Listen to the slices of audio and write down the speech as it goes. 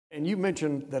And you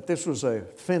mentioned that this was a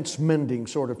fence mending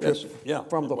sort of trip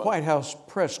from the White House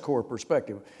press corps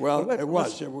perspective. Well, it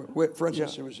was. For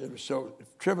instance, it was so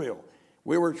trivial.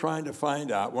 We were trying to find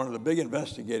out, one of the big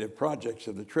investigative projects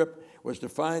of the trip was to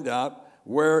find out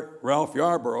where Ralph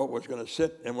Yarborough was going to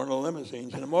sit in one of the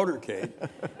limousines in a motorcade,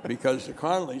 because the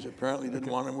Connollys apparently didn't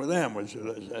want him with them, as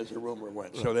the rumor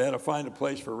went. So they had to find a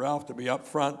place for Ralph to be up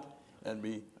front and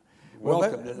be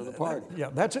welcomed into the party.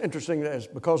 That's interesting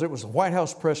because it was the White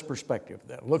House press perspective,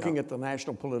 looking at the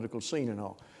national political scene and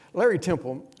all. Larry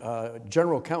Temple,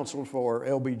 general counsel for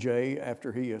LBJ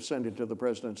after he ascended to the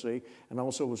presidency, and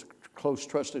also was close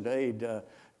trusted aide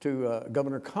to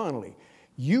Governor Connolly.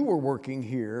 You were working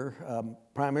here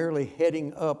primarily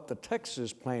heading up the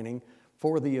Texas planning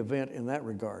for the event in that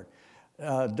regard.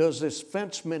 Does this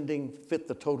fence mending fit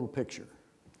the total picture?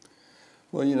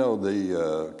 Well, you know,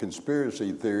 the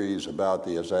conspiracy theories about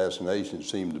the assassination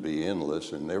seem to be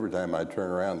endless, and every time I turn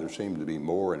around, there seem to be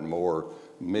more and more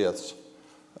myths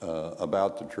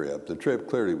about the trip. The trip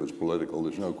clearly was political,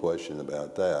 there's no question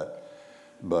about that.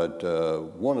 But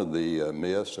one of the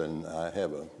myths, and I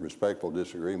have a respectful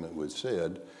disagreement with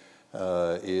Sid,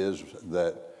 is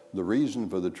that the reason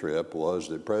for the trip was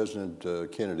that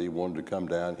President Kennedy wanted to come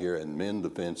down here and mend the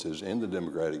fences in the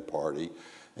Democratic Party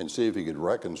and see if he could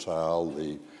reconcile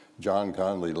the John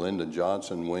Connally, Lyndon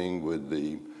Johnson wing with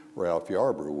the Ralph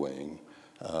Yarborough wing.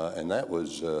 And that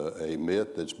was a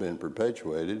myth that's been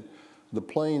perpetuated. The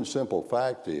plain, simple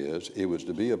fact is it was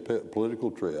to be a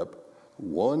political trip,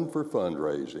 one for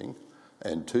fundraising,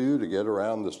 and two to get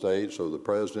around the state so the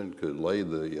president could lay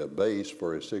the base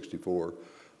for his '64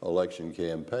 election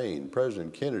campaign.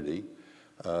 President Kennedy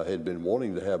had been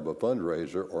wanting to have a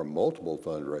fundraiser or multiple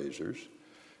fundraisers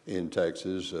in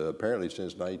Texas apparently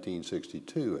since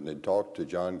 1962, and had talked to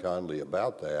John Connally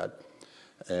about that.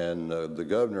 And the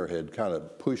governor had kind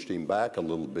of pushed him back a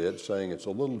little bit, saying it's a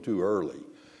little too early.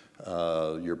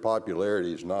 Your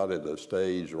popularity is not at a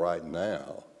stage right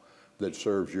now that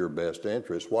serves your best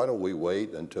interest. Why don't we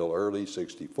wait until early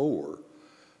 '64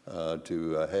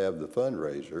 to have the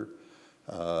fundraiser?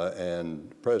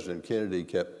 And President Kennedy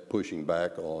kept pushing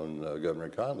back on Governor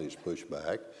Connally's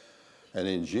pushback. And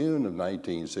in June of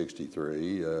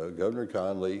 1963, Governor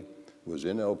Connally was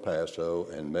in El Paso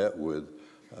and met with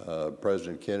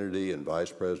President Kennedy and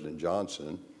Vice President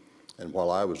Johnson. And while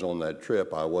I was on that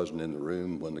trip, I wasn't in the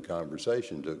room when the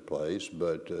conversation took place,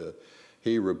 but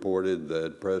he reported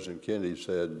that President Kennedy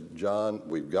said, "John,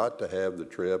 we've got to have the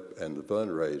trip and the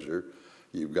fundraiser.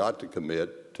 You've got to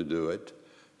commit to do it."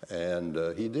 And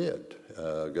he did.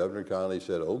 Governor Connally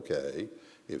said, "Okay,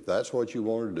 if that's what you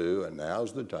want to do and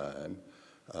now's the time,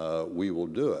 we will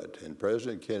do it." And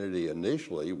President Kennedy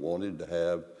initially wanted to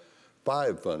have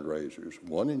 5 fundraisers,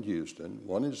 one in Houston,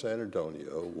 one in San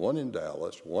Antonio, one in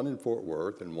Dallas, one in Fort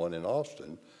Worth, and one in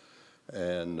Austin.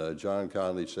 And John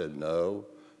Connally said, "No,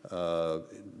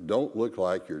 don't look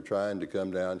like you're trying to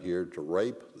come down here to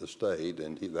rape the state,"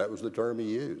 and that was the term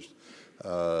he used.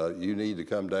 You need to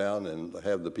come down and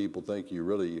have the people think you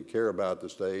really care about the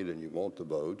state and you want the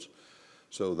votes.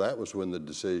 So that was when the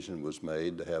decision was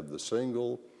made to have the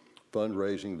single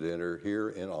fundraising dinner here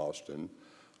in Austin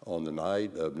on the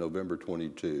night of November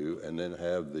 22, and then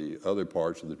have the other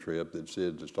parts of the trip that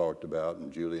Sid has talked about,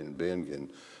 and Julian and Ben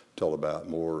can tell about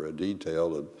more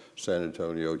detail of San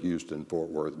Antonio, Houston, Fort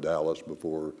Worth, Dallas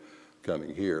before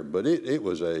coming here. But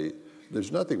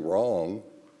there's nothing wrong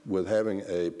with having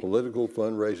a political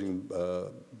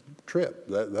fundraising trip.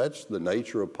 That's the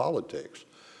nature of politics.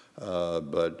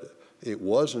 But it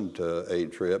wasn't a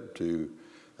trip to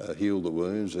heal the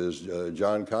wounds. As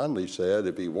John Connally said,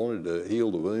 if he wanted to heal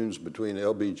the wounds between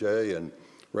LBJ and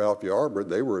Ralph Yarborough,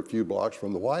 they were a few blocks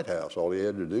from the White House. All he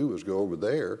had to do was go over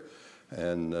there.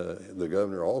 And the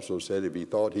governor also said if he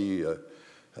thought he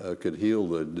could heal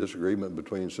the disagreement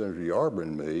between Senator Yarborough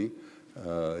and me,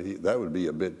 that would be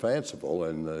a bit fanciful,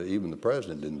 and even the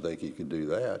president didn't think he could do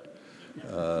that.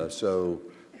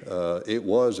 It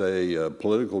was a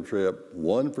political trip,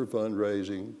 one for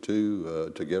fundraising,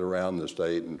 two to get around the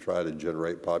state and try to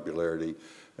generate popularity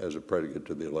as a predicate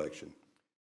to the election.